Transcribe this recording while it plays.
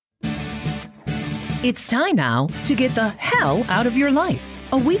It's time now to get the hell out of your life.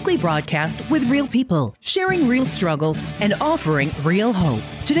 A weekly broadcast with real people, sharing real struggles and offering real hope.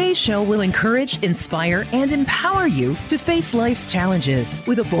 Today's show will encourage, inspire, and empower you to face life's challenges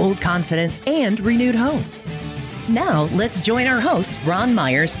with a bold confidence and renewed hope. Now, let's join our host, Ron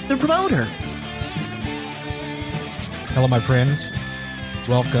Myers, the promoter. Hello, my friends.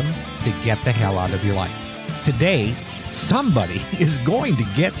 Welcome to Get the Hell Out of Your Life. Today, somebody is going to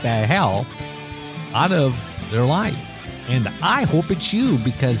get the hell out of their life. And I hope it's you,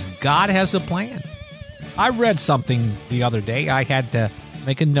 because God has a plan. I read something the other day. I had to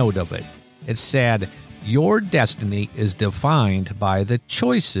make a note of it. It said, your destiny is defined by the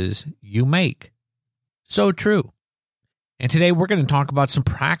choices you make. So true. And today we're going to talk about some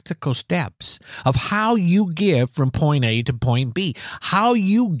practical steps of how you get from point A to point B, how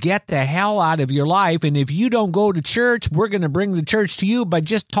you get the hell out of your life. And if you don't go to church, we're going to bring the church to you by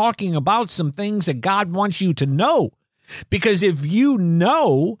just talking about some things that God wants you to know. Because if you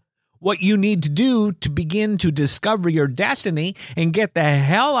know what you need to do to begin to discover your destiny and get the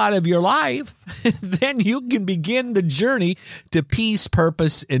hell out of your life, then you can begin the journey to peace,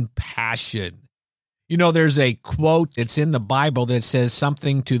 purpose, and passion. You know, there's a quote that's in the Bible that says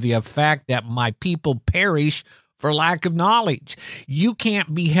something to the effect that my people perish for lack of knowledge. You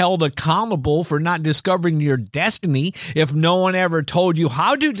can't be held accountable for not discovering your destiny if no one ever told you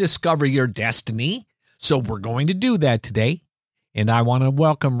how to discover your destiny. So we're going to do that today. And I want to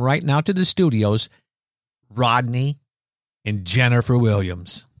welcome right now to the studios, Rodney and Jennifer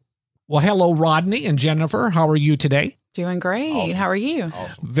Williams. Well, hello, Rodney and Jennifer. How are you today? Doing great. Awesome. How are you?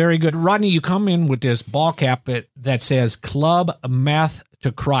 Awesome. Very good. Rodney, you come in with this ball cap that says Club Meth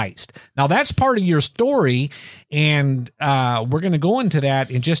to Christ. Now, that's part of your story, and we're going to go into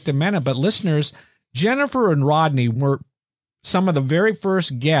that in just a minute. But listeners, Jennifer and Rodney were some of the very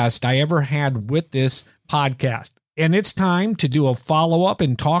first guests I ever had with this podcast. And it's time to do a follow-up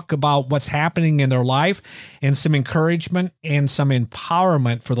and talk about what's happening in their life and some encouragement and some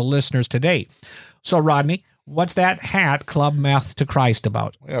empowerment for the listeners today. So, Rodney, what's that hat, Club Meth to Christ,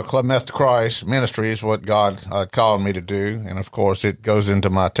 about? Well, Club Meth to Christ ministry is what God called me to do. And, of course, it goes into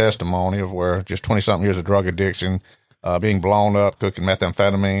my testimony of where just 20-something years of drug addiction, being blown up, cooking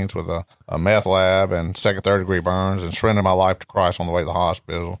methamphetamines with a meth lab and second, third-degree burns, and surrendering my life to Christ on the way to the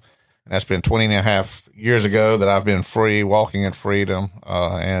hospital. And that's been 20 and a half years ago that I've been free, walking in freedom.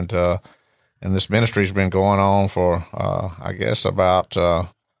 And this ministry's been going on for, I guess, about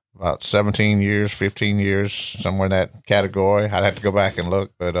 17 years, 15 years, somewhere in that category. I'd have to go back and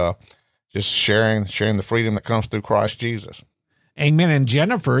look, but just sharing the freedom that comes through Christ Jesus. Amen. And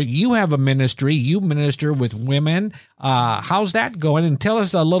Jennifer, you have a ministry. You minister with women. How's that going? And tell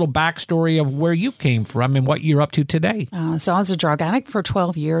us a little backstory of where you came from and what you're up to today. So I was a drug addict for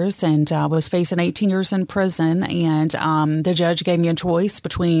 12 years and was facing 18 years in prison. And the judge gave me a choice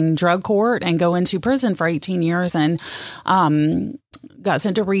between drug court and go into prison for 18 years. And got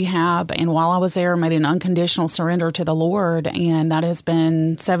sent to rehab, and while I was there, made an unconditional surrender to the Lord, and that has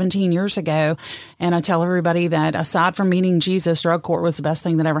been 17 years ago. And I tell everybody that aside from meeting Jesus, drug court was the best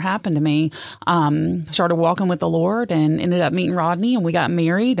thing that ever happened to me. Started walking with the Lord and ended up meeting Rodney, and we got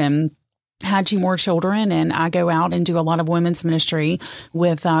married and had 2 more children. And I go out and do a lot of women's ministry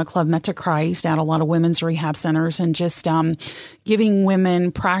with Club Meth to Christ at a lot of women's rehab centers, and just giving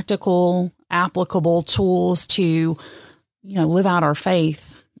women practical, applicable tools to live out our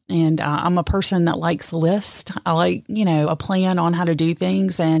faith. And I'm a person that likes lists. I like, a plan on how to do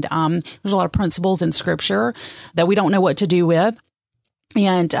things. And there's a lot of principles in Scripture that we don't know what to do with.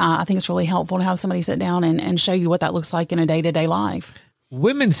 And I think it's really helpful to have somebody sit down and show you what that looks like in a day-to-day life.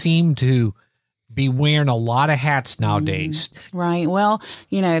 Women seem to be wearing a lot of hats nowadays. Right. Well,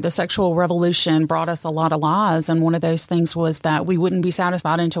 the sexual revolution brought us a lot of lies. And one of those things was that we wouldn't be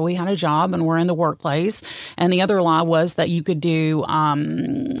satisfied until we had a job and we're in the workplace. And the other lie was that you could do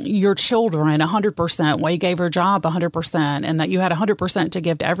your children 100% while you gave your job 100%, and that you had 100% to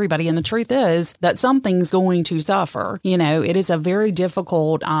give to everybody. And the truth is that something's going to suffer. It is a very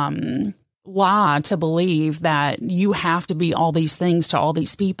difficult lie to believe that you have to be all these things to all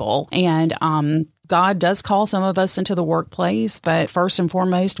these people. And God does call some of us into the workplace, but first and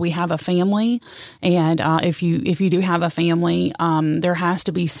foremost, we have a family. And if you do have a family, there has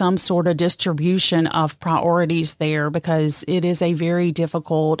to be some sort of distribution of priorities there, because it is a very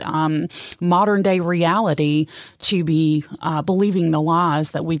difficult modern day reality to be believing the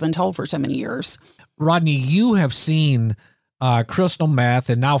lies that we've been told for so many years. Rodney, you have seen crystal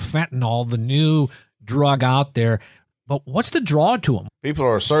meth and now fentanyl, the new drug out there. But what's the draw to them? People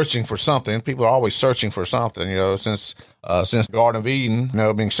are searching for something. People are always searching for something. Since the Garden of Eden,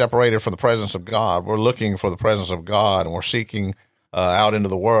 being separated from the presence of God, we're looking for the presence of God, and we're seeking out into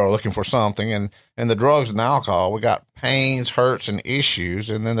the world looking for something. And the drugs and alcohol, we got pains, hurts, and issues,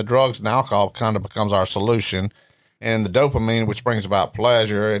 and then the drugs and alcohol kind of becomes our solution. And the dopamine, which brings about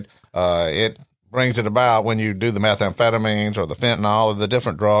pleasure, it brings it about when you do the methamphetamines or the fentanyl or the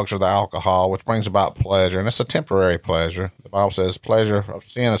different drugs or the alcohol, which brings about pleasure. And it's a temporary pleasure. The Bible says pleasure of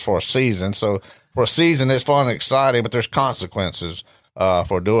sin is for a season. So for a season, it's fun and exciting, but there's consequences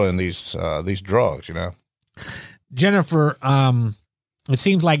for doing these drugs, Jennifer, it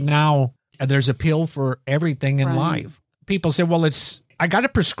seems like now there's a pill for everything in life. People say, well, I got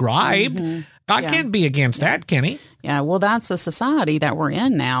it prescribed. Mm-hmm. God can't be against that, can he? Yeah, well, that's the society that we're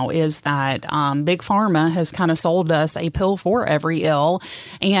in now, is that Big Pharma has kind of sold us a pill for every ill.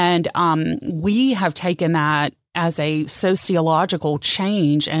 And we have taken that as a sociological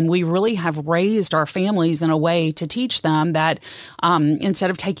change, and we really have raised our families in a way to teach them that instead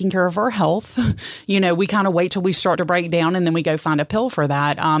of taking care of our health, we kind of wait till we start to break down and then we go find a pill for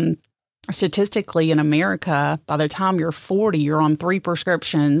that. Statistically, in America, by the time you're 40, you're on 3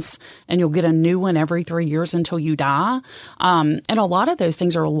 prescriptions, and you'll get a new one every 3 years until you die. And a lot of those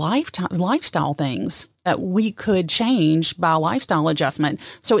things are lifestyle things that we could change by lifestyle adjustment.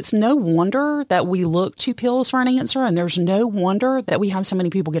 So it's no wonder that we look to pills for an answer, and there's no wonder that we have so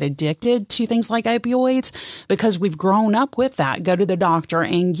many people get addicted to things like opioids, because we've grown up with that. Go to the doctor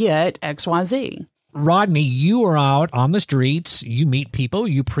and get XYZ. Rodney, you are out on the streets, you meet people,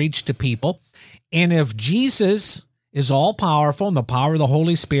 you preach to people, and if Jesus is all powerful and the power of the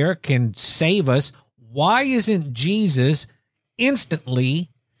Holy Spirit can save us, why isn't Jesus instantly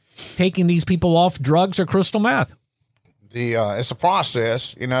taking these people off drugs or crystal meth? It's a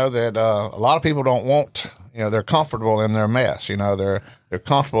process, that a lot of people don't want. They're comfortable in their mess. They're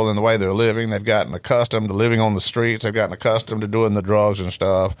comfortable in the way they're living. They've gotten accustomed to living on the streets. They've gotten accustomed to doing the drugs and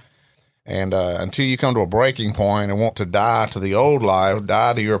stuff. And until you come to a breaking point and want to die to the old life,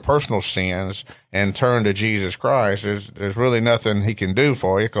 die to your personal sins, and turn to Jesus Christ, there's really nothing he can do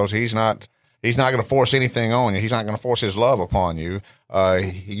for you, because he's not going to force anything on you. He's not going to force his love upon you.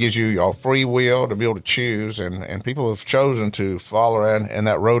 He gives you your free will to be able to choose, and people have chosen to follow in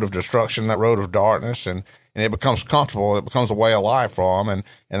that road of destruction, that road of darkness, and it becomes comfortable. It becomes a way of life for them,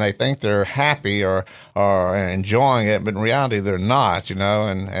 and they think they're happy or enjoying it, but in reality they're not,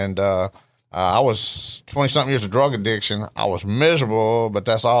 I was 20-something years of drug addiction. I was miserable, but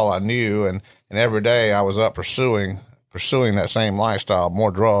that's all I knew, and every day I was up pursuing that same lifestyle,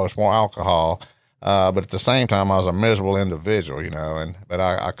 more drugs, more alcohol, but at the same time I was a miserable individual, but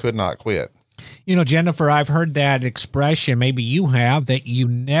I could not quit. Jennifer, I've heard that expression, maybe you have, that you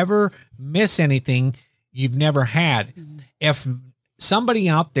never miss anything you've never had. Mm-hmm. If somebody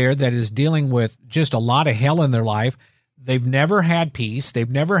out there that is dealing with just a lot of hell in their life, they've never had peace, they've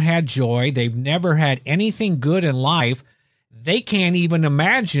never had joy, they've never had anything good in life, they can't even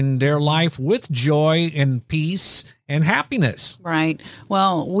imagine their life with joy and peace and happiness. Right.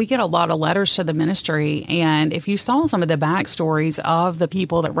 Well, we get a lot of letters to the ministry, and if you saw some of the backstories of the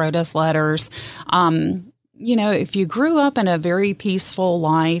people that wrote us letters, if you grew up in a very peaceful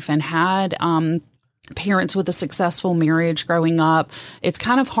life and had parents with a successful marriage growing up, it's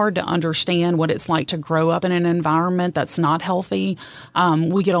kind of hard to understand what it's like to grow up in an environment that's not healthy.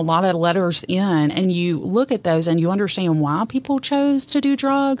 We get a lot of letters in, and you look at those and you understand why people chose to do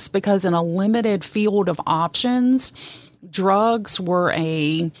drugs, because in a limited field of options, drugs were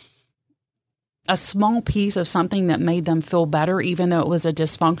a small piece of something that made them feel better, even though it was a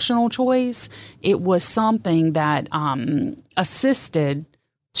dysfunctional choice. It was something that assisted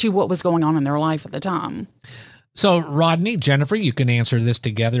to what was going on in their life at the time. So, Rodney, Jennifer, you can answer this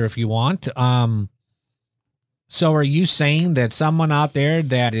together if you want. So are you saying that someone out there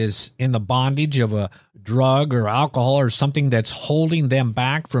that is in the bondage of a drug or alcohol or something that's holding them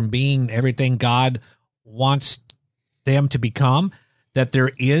back from being everything God wants them to become, that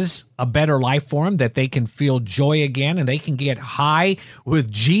there is a better life for them, that they can feel joy again and they can get high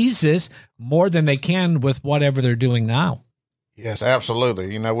with Jesus more than they can with whatever they're doing now? Yes,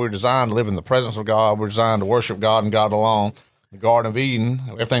 absolutely. We're designed to live in the presence of God. We're designed to worship God and God alone. The Garden of Eden,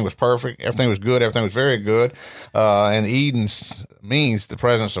 everything was perfect. Everything was good. Everything was very good. And Eden means the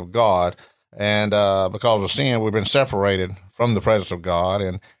presence of God. And because of sin, we've been separated from the presence of God.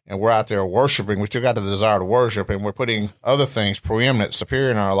 And we're out there worshiping. We still got the desire to worship. And we're putting other things preeminent, superior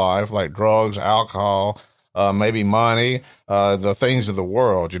in our life, like drugs, alcohol, maybe money, the things of the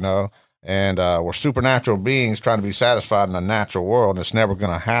world, And we're supernatural beings trying to be satisfied in a natural world, and it's never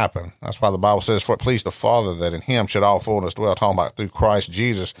going to happen. That's why the Bible says, for it pleased the Father that in him should all fullness dwell, talking about through Christ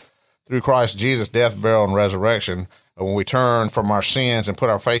Jesus, death, burial, and resurrection. When we turn from our sins and put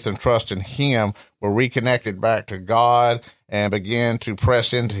our faith and trust in him, we're reconnected back to God and begin to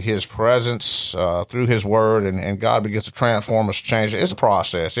press into his presence through his word, and God begins to transform us, change it. It's a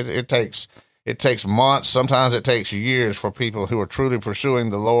process. It takes months. Sometimes it takes years for people who are truly pursuing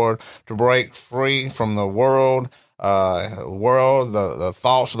the Lord to break free from the world, the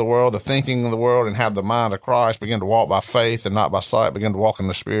thoughts of the world, the thinking of the world, and have the mind of Christ, begin to walk by faith and not by sight, begin to walk in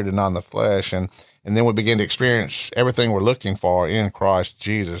the Spirit and not in the flesh. And then we begin to experience everything we're looking for in Christ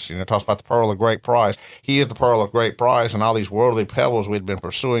Jesus. It talks about the pearl of great price. He is the pearl of great price, and all these worldly pebbles we'd been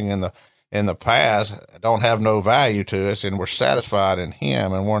pursuing in the past don't have no value to us, and we're satisfied in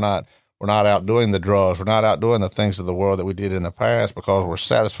him, and we're not out doing the drugs. We're not out doing the things of the world that we did in the past, because we're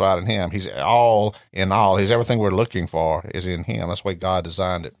satisfied in him. He's all in all. He's everything we're looking for is in him. That's the way God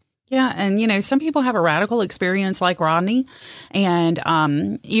designed it. Yeah. And, some people have a radical experience like Rodney. And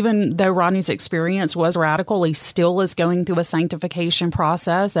even though Rodney's experience was radical, he still is going through a sanctification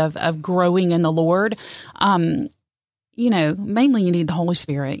process of growing in the Lord. Mainly you need the Holy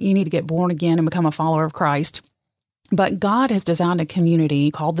Spirit. You need to get born again and become a follower of Christ. But God has designed a community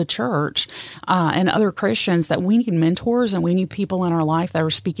called the church and other Christians that we need mentors, and we need people in our life that are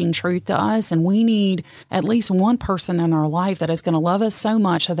speaking truth to us. And we need at least one person in our life that is going to love us so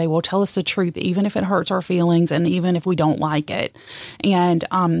much that they will tell us the truth, even if it hurts our feelings and even if we don't like it. And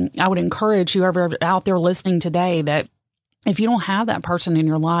I would encourage whoever out there listening today that if you don't have that person in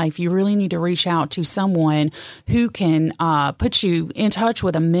your life, you really need to reach out to someone who can put you in touch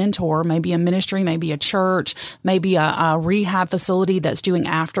with a mentor, maybe a ministry, maybe a church, maybe a rehab facility that's doing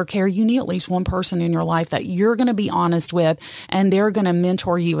aftercare. You need at least one person in your life that you're going to be honest with, and they're going to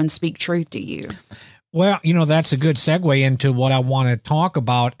mentor you and speak truth to you. Well, that's a good segue into what I want to talk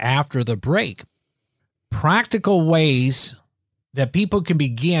about after the break. Practical ways that people can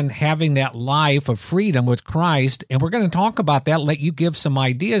begin having that life of freedom with Christ. And we're going to talk about that, let you give some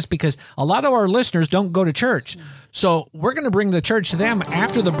ideas, because a lot of our listeners don't go to church. So we're going to bring the church to them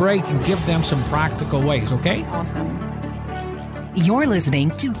after the break and give them some practical ways, okay? Awesome. You're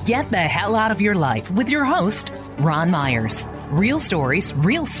listening to Get the Hell Out of Your Life with your host, Ron Myers. Real stories,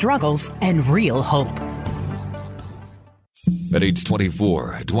 real struggles, and real hope. At age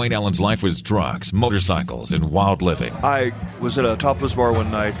 24, Dwayne Allen's life was drugs, motorcycles, and wild living. I was at a topless bar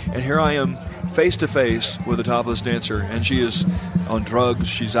one night, and here I am face to face with a topless dancer, and she is on drugs.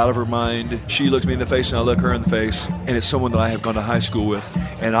 She's out of her mind. She looks me in the face, and I look her in the face, and it's someone that I have gone to high school with,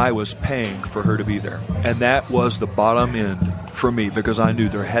 and I was paying for her to be there. And that was the bottom end for me, because I knew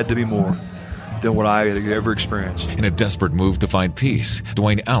there had to be more than what I had ever experienced. In a desperate move to find peace,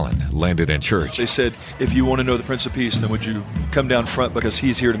 Dwayne Allen landed in church. They said, if you want to know the Prince of Peace, then would you come down front, because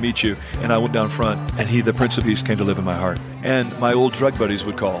he's here to meet you. And I went down front, and the Prince of Peace, came to live in my heart. And my old drug buddies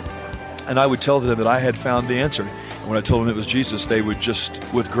would call, and I would tell them that I had found the answer. And when I told them it was Jesus, they would just,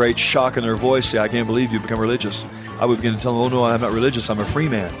 with great shock in their voice, say, I can't believe you've become religious. I would begin to tell them, oh no, I'm not religious, I'm a free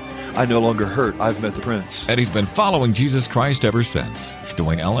man. I no longer hurt. I've met the Prince. And he's been following Jesus Christ ever since.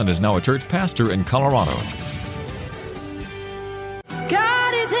 Dwayne Allen is now a church pastor in Colorado.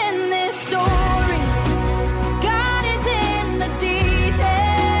 God is in this story. God is in the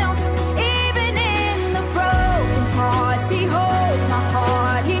details. Even in the broken parts, he holds my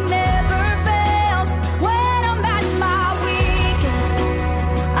heart. He never fails. When I'm at my weakest,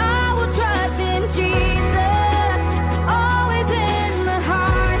 I will trust in Jesus. Always in the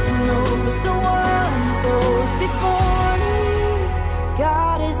highs, he knows the one who goes before me.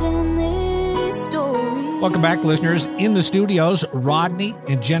 God is in this story. Welcome back, listeners. In the studios, Rodney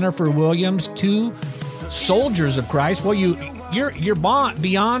and Jennifer Williams, two soldiers of Christ. Well, you're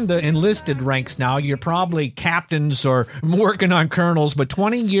beyond the enlisted ranks now. You're probably captains or working on colonels, but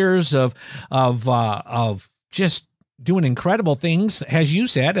 20 years of just doing incredible things. As you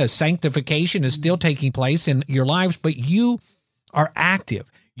said, a sanctification is still taking place in your lives, but you are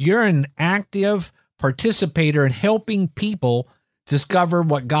active. You're an active participator in helping people discover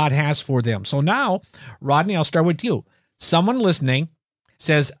what God has for them. So now, Rodney, I'll start with you. Someone listening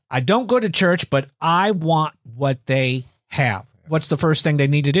says, I don't go to church, but I want what they have. What's the first thing they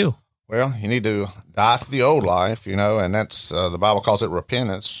need to do? Well, you need to die to the old life, and that's, the Bible calls it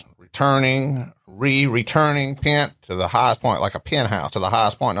repentance, returning, pent to the highest point, like a penthouse to the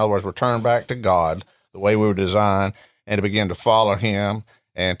highest point. In other words, return back to God, the way we were designed, and to begin to follow him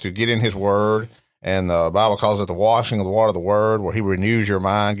and to get in his word. And the Bible calls it the washing of the water of the word, where he renews your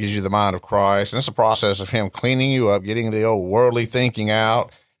mind, gives you the mind of Christ. And it's a process of him cleaning you up, getting the old worldly thinking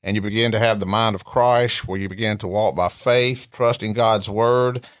out, and you begin to have the mind of Christ, where you begin to walk by faith, trusting God's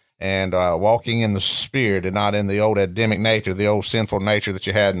word, and walking in the Spirit and not in the old Adamic nature, the old sinful nature that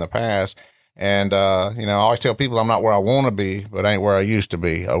you had in the past. And, I always tell people I'm not where I want to be, but ain't where I used to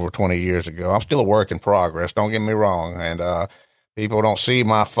be over 20 years ago. I'm still a work in progress. Don't get me wrong. And people don't see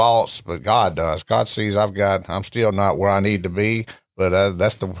my faults, but God does. God sees I'm still not where I need to be. But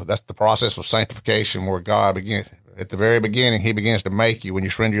that's the process of sanctification, where God begins. At the very beginning, he begins to make you. When you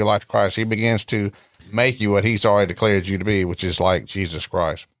surrender your life to Christ, he begins to make you what he's already declared you to be, which is like Jesus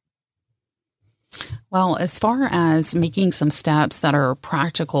Christ. Well, as far as making some steps that are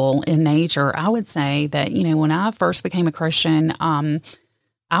practical in nature, I would say that, when I first became a Christian,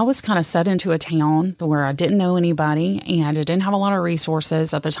 I was kind of set into a town where I didn't know anybody and I didn't have a lot of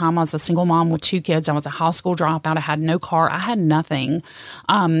resources. At the time, I was a single mom with 2 kids. I was a high school dropout. I had no car. I had nothing.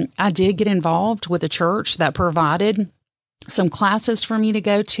 I did get involved with a church that provided some classes for me to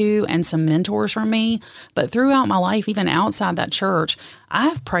go to and some mentors for me. But throughout my life, even outside that church,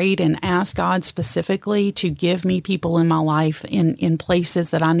 I've prayed and asked God specifically to give me people in my life in places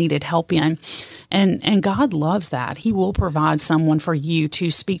that I needed help in. And God loves that. He will provide someone for you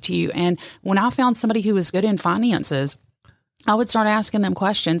to speak to you. And when I found somebody who was good in finances, I would start asking them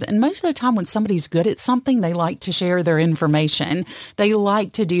questions. And most of the time when somebody's good at something, they like to share their information. They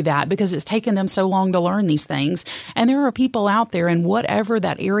like to do that because it's taken them so long to learn these things. And there are people out there in whatever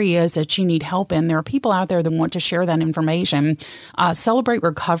that area is that you need help in. There are people out there that want to share that information. Celebrate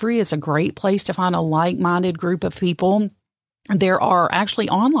Recovery is a great place to find a like-minded group of people. There are actually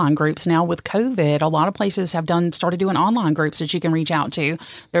online groups now with COVID. A lot of places have started doing online groups that you can reach out to.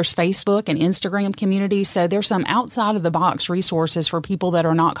 There's Facebook and Instagram communities. So there's some outside of the box resources for people that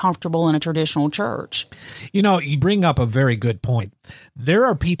are not comfortable in a traditional church. You bring up a very good point. There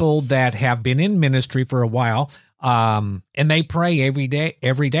are people that have been in ministry for a while, and they pray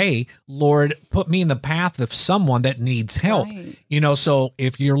every day, Lord, put me in the path of someone that needs help. Right. So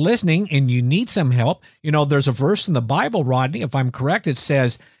if you're listening and you need some help, there's a verse in the Bible, Rodney, if I'm correct, it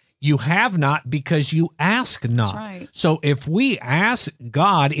says, you have not because you ask not. That's right. So if we ask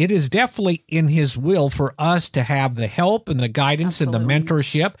God, it is definitely in his will for us to have the help and the guidance Absolutely. and the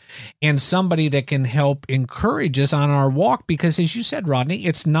mentorship and somebody that can help encourage us on our walk. Because as you said, Rodney,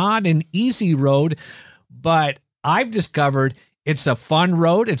 it's not an easy road, but I've discovered it's a fun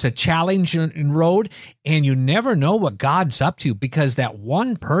road. It's a challenging road, and you never know what God's up to because that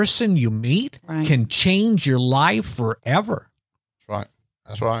one person you meet Right. can change your life forever.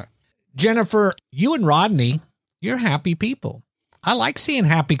 That's right. Jennifer, you and Rodney, you're happy people. I like seeing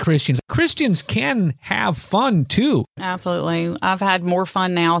happy Christians. Christians can have fun too. Absolutely. I've had more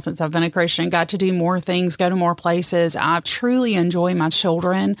fun now since I've been a Christian, got to do more things, go to more places. I truly enjoy my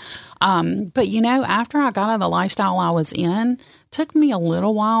children. But after I got out of the lifestyle I was in, it took me a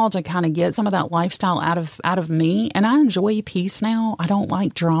little while to kind of get some of that lifestyle out of me. And I enjoy peace now. I don't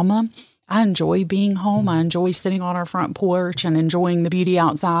like drama. I enjoy being home. I enjoy sitting on our front porch and enjoying the beauty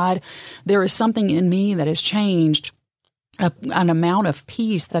outside. There is something in me that has changed. An amount of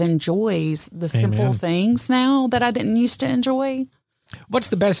peace that enjoys the simple Amen. things now that I didn't used to enjoy. What's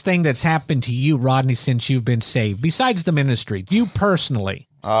the best thing that's happened to you, Rodney, since you've been saved, besides the ministry, you personally?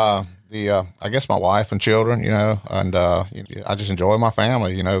 I guess my wife and children, and I just enjoy my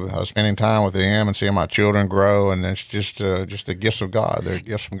family, spending time with them and seeing my children grow, and it's just the gifts of God. They're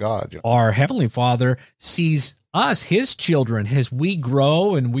gifts from God. Our Heavenly Father sees us, his children, as we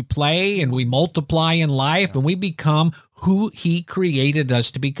grow and we play and we multiply in life and we become who he created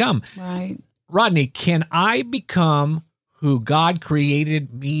us to become. Right. Rodney, can I become who God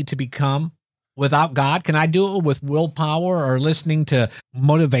created me to become without God? Can I do it with willpower or listening to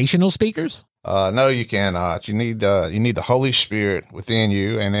motivational speakers? No, you cannot. You need the Holy Spirit within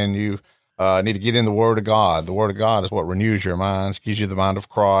you, and then you need to get in the Word of God. The Word of God is what renews your minds, gives you the mind of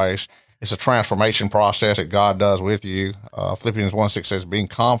Christ. It's a transformation process that God does with you. Philippians 1:6 says, being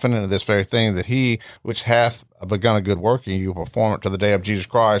confident of this very thing, that he which hath begun a good work in you will perform it to the day of Jesus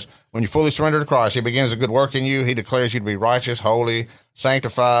Christ. When you fully surrender to Christ, he begins a good work in you. He declares you to be righteous, holy,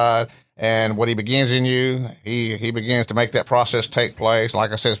 sanctified. And what he begins in you, he begins to make that process take place.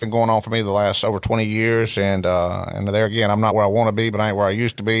 Like I said, it's been going on for me the last over 20 years. And there again, I'm not where I want to be, but I ain't where I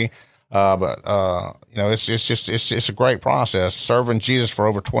used to be. It's a great process. Serving Jesus for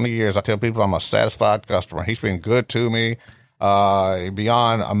over 20 years, I tell people I'm a satisfied customer. He's been good to me,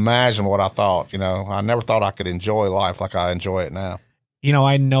 beyond imagine what I thought. I never thought I could enjoy life like I enjoy it now.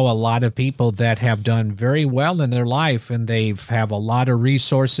 I know a lot of people that have done very well in their life, and they have a lot of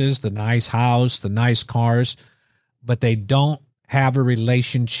resources, the nice house, the nice cars, but they don't have a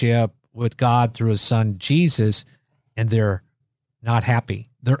relationship with God through his son, Jesus, and they're not happy.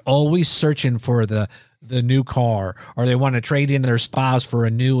 They're always searching for the new car, or they want to trade in their spouse for a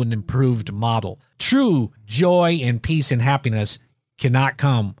new and improved model. True joy and peace and happiness cannot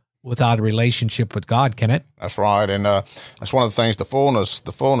come without a relationship with God, can it? That's right. And that's one of the things, the fullness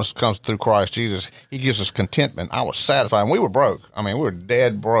comes through Christ Jesus. He gives us contentment. I was satisfied. And we were broke. I mean, we were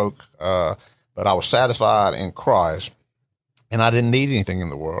dead broke, but I was satisfied in Christ, and I didn't need anything in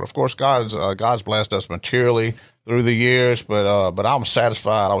the world. Of course, God's blessed us materially through the years, but I was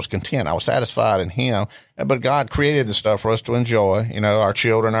satisfied. I was content. I was satisfied in Him. But God created the stuff for us to enjoy, our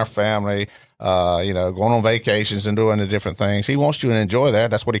children, our family, going on vacations and doing the different things. He wants you to enjoy that.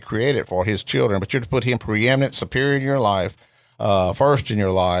 That's what He created for, His children. But you're to put Him preeminent, superior in your life, first in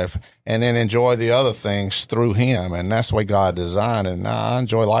your life, and then enjoy the other things through Him. And that's the way God designed it. And I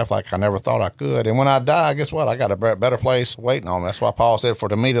enjoy life like I never thought I could. And when I die, guess what? I got a better place waiting on me. That's why Paul said, for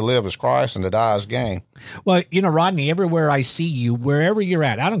to me to live is Christ and to die is gain. Well, Rodney, everywhere I see you, wherever you're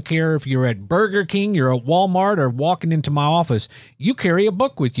at, I don't care if you're at Burger King, you're at Walmart, or walking into my office, you carry a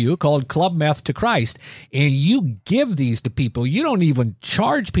book with you called Club Meth to Christ, and you give these to people. You don't even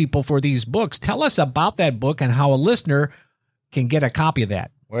charge people for these books. Tell us about that book and how a listener can get a copy of that.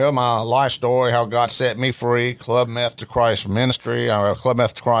 Well, my life story, how God set me free, Club Meth to Christ ministry, or Club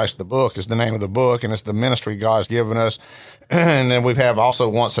Meth to Christ, the book is the name of the book, and it's the ministry God's given us. And then we have also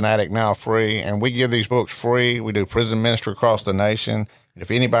Once an Addict, Now Free, and we give these books free. We do prison ministry across the nation.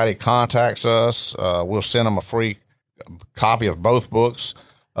 If anybody contacts us, we'll send them a free copy of both books.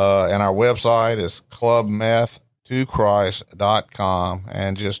 And our website is clubmethtochrist.com,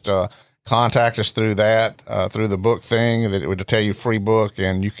 and just contact us through that, through the book thing, that it would tell you free book,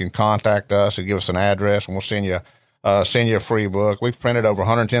 and you can contact us and give us an address, and we'll send you a free book. We've printed over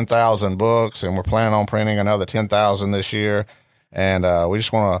 110,000 books, and we're planning on printing another 10,000 this year. And we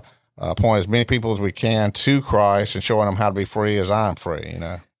just want to point as many people as we can to Christ and showing them how to be free as I'm free.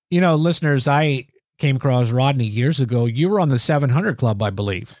 Listeners, I came across Rodney years ago. You were on the 700 Club, I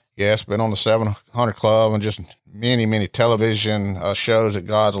believe. Yes, been on the 700 Club and just many, many television shows that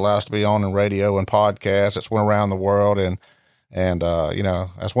God's allowed us to be on, and radio and podcasts that's went around the world. And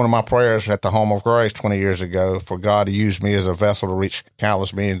that's one of my prayers at the Home of Grace 20 years ago, for God to use me as a vessel to reach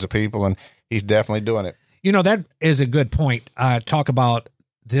countless millions of people, and He's definitely doing it. That is a good point. Talk about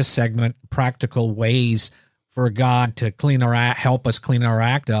this segment, practical ways for God to help us clean our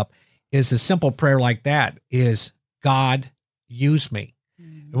act up. Is a simple prayer like that is, God, use me.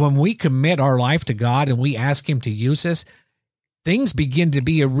 When we commit our life to God and we ask Him to use us, things begin to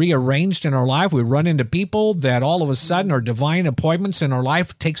be rearranged in our life. We run into people that all of a sudden are divine appointments in our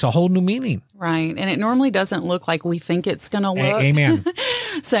life. Takes a whole new meaning. Right. And it normally doesn't look like we think it's going to look. Amen.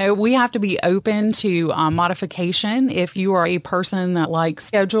 So we have to be open to modification. If you are a person that likes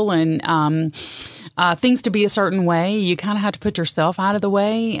schedule and things to be a certain way, you kind of have to put yourself out of the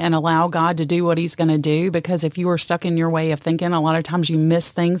way and allow God to do what He's going to do. Because if you are stuck in your way of thinking, a lot of times you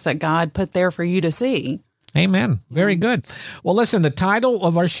miss things that God put there for you to see. Amen. Very good. Well, listen, the title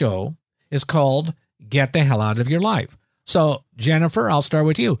of our show is called Get the Hell Out of Your Life. So, Jennifer, I'll start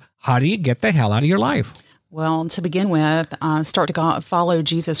with you. How do you get the hell out of your life? Well, to begin with, start to follow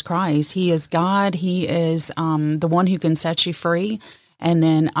Jesus Christ. He is God. He is the one who can set you free. And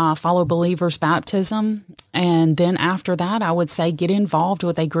then follow believers' baptism. And then after that, I would say get involved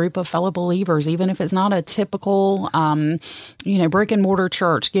with a group of fellow believers, even if it's not a typical, brick and mortar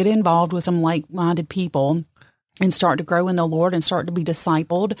church. Get involved with some like-minded people and start to grow in the Lord and start to be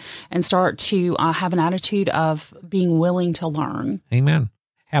discipled and start to have an attitude of being willing to learn. Amen.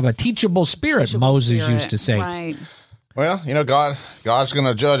 Have a teachable spirit, Moses used to say. Right. Well, God's going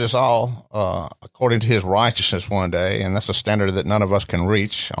to judge us all according to His righteousness one day, and that's a standard that none of us can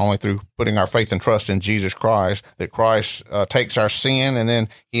reach, only through putting our faith and trust in Jesus Christ, that Christ takes our sin and then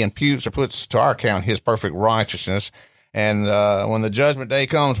He imputes or puts to our account His perfect righteousness. And when the judgment day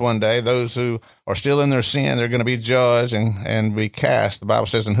comes one day, those who are still in their sin, they're going to be judged and be cast. The Bible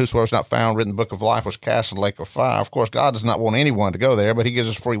says, and whosoever is not found written in the book of life was cast in the lake of fire. Of course, God does not want anyone to go there, but He gives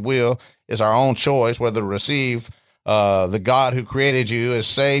us free will. It's our own choice whether to receive the God who created you as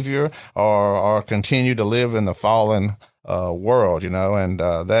Savior or continue to live in the fallen world, and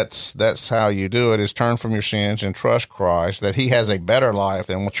that's how you do it, is turn from your sins and trust Christ, that He has a better life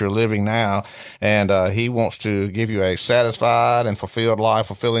than what you're living now, and He wants to give you a satisfied and fulfilled life,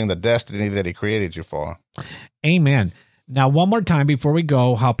 fulfilling the destiny that He created you for. Amen. Now, one more time before we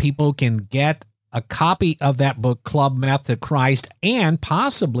go, how people can get a copy of that book, Club Meth to Christ, and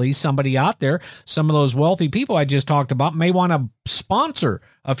possibly somebody out there, some of those wealthy people I just talked about, may want to sponsor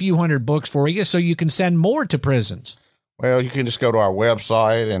a few hundred books for you so you can send more to prisons. Well, you can just go to our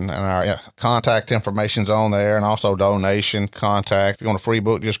website and our contact information's on there, and also donation contact. If you want a free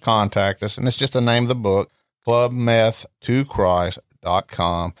book, just contact us. And it's just the name of the book,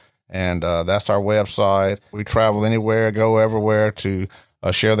 clubmeth2christ.com. And that's our website. We travel anywhere, go everywhere to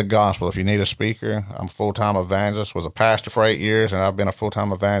share the gospel. If you need a speaker, I'm a full-time evangelist, was a pastor for 8 years, and I've been a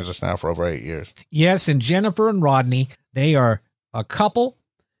full-time evangelist now for over 8 years. Yes, and Jennifer and Rodney, they are a couple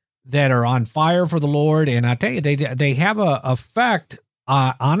that are on fire for the Lord, and I tell you, they have a effect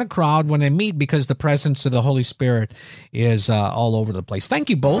on a crowd when they meet because the presence of the Holy Spirit is all over the place.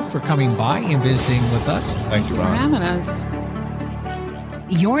 Thank you both for coming by and visiting with us. Thank you, For Ron. having us.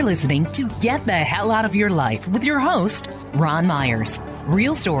 You're listening to Get the Hell Out of Your Life with your host, Ron Myers.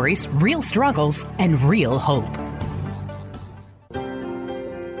 Real stories, real struggles, and real hope.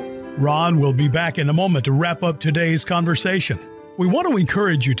 Ron will be back in a moment to wrap up today's conversation. We want to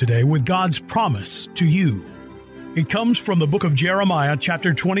encourage you today with God's promise to you. It comes from the book of Jeremiah,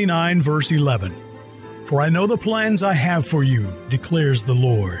 chapter 29, verse 11. For I know the plans I have for you, declares the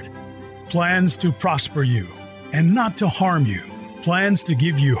Lord. Plans to prosper you and not to harm you. Plans to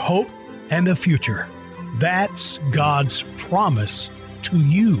give you hope and a future. That's God's promise to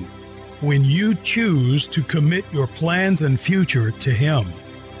you when you choose to commit your plans and future to Him.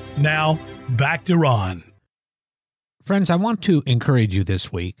 Now, back to Ron. Friends, I want to encourage you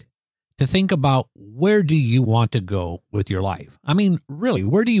this week to think about, where do you want to go with your life? I mean, really,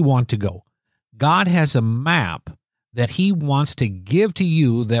 where do you want to go? God has a map that He wants to give to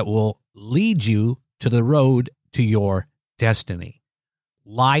you that will lead you to the road to your destiny.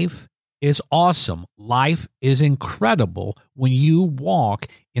 Life is awesome. Life is incredible when you walk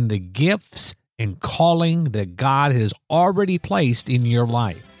in the gifts and calling that God has already placed in your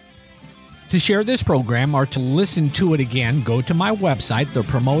life. To share this program or to listen to it again, go to my website,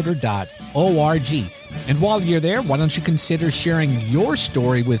 thepromoter.org. And while you're there, why don't you consider sharing your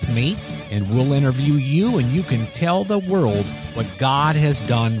story with me, and we'll interview you, and you can tell the world what God has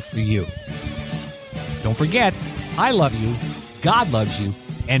done for you. Don't forget, I love you, God loves you,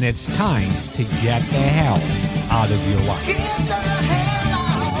 and it's time to get the hell out of your life. Get the hell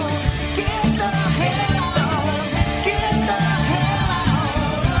out. Get the hell out. Get the hell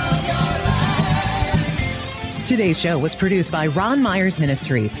out of your life. Today's show was produced by Ron Myers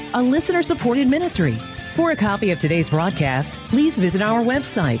Ministries, a listener-supported ministry. For a copy of today's broadcast, please visit our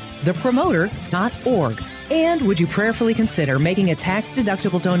website, thepromoter.org. And would you prayerfully consider making a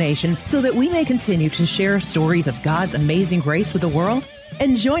tax-deductible donation so that we may continue to share stories of God's amazing grace with the world?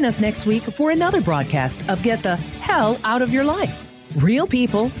 And join us next week for another broadcast of Get the Hell Out of Your Life. Real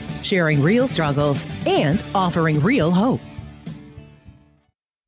people, sharing real struggles, and offering real hope.